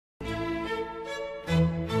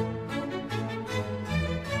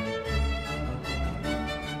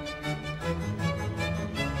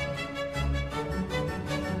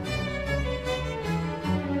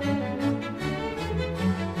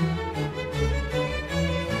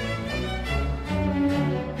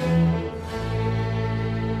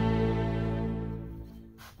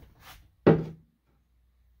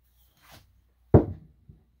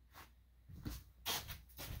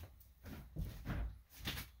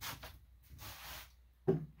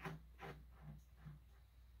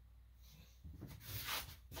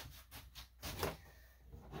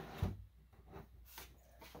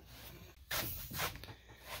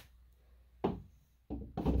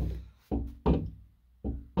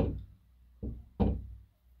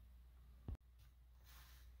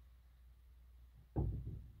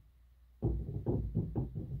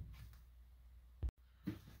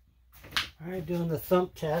Alright, doing the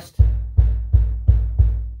thump test,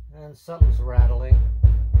 and something's rattling.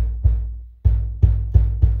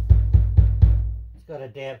 It's got a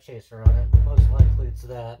damp chaser on it. Most likely it's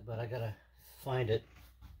that, but I gotta find it.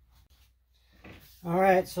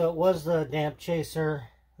 Alright, so it was the damp chaser.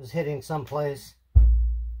 It was hitting someplace.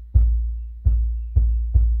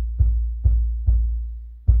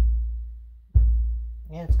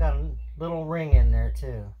 And it's got a little ring in there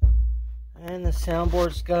too. And the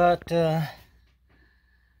soundboard's got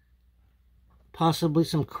possibly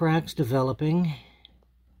some cracks developing.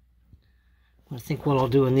 I think what I'll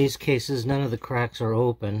do in these cases, none of the cracks are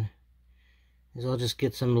open, is I'll just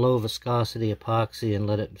get some low viscosity epoxy and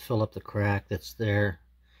let it fill up the crack that's there.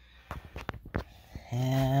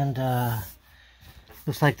 And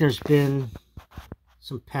looks like there's been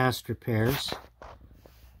some past repairs.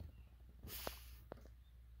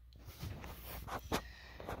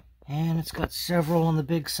 And it's got several on the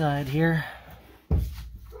big side here.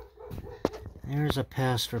 There's a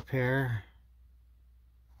past repair.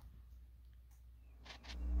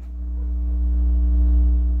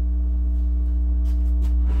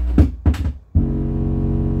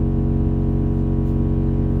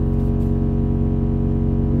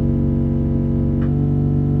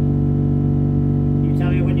 You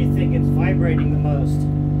tell me when you think it's vibrating the most.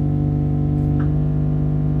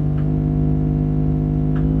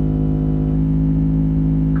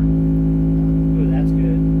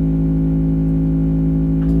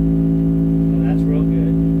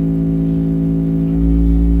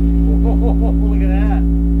 Look at that.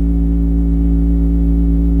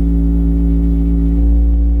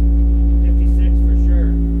 56 for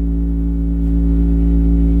sure.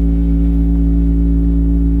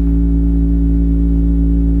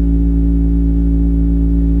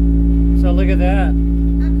 So look at that. How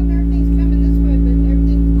come everything's coming this way, but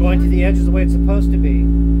everything's going to the edges the way it's supposed to be?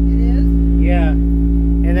 It is? Yeah.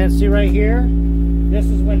 And then see right here? This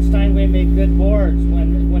is when Steinway made good boards,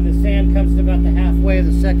 when the sand comes to about the halfway of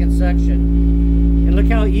the second section. And look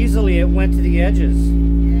how easily it went to the edges.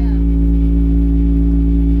 Yeah.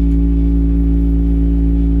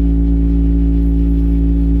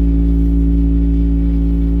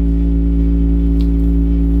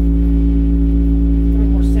 Throw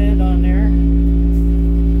more sand on there.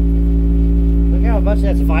 Look how much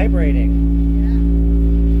that's vibrating.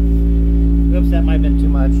 Yeah. Oops, that might have been too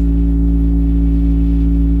much.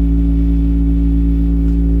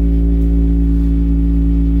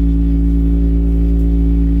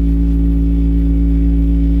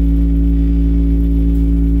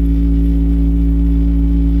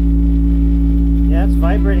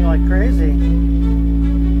 Vibrating like crazy.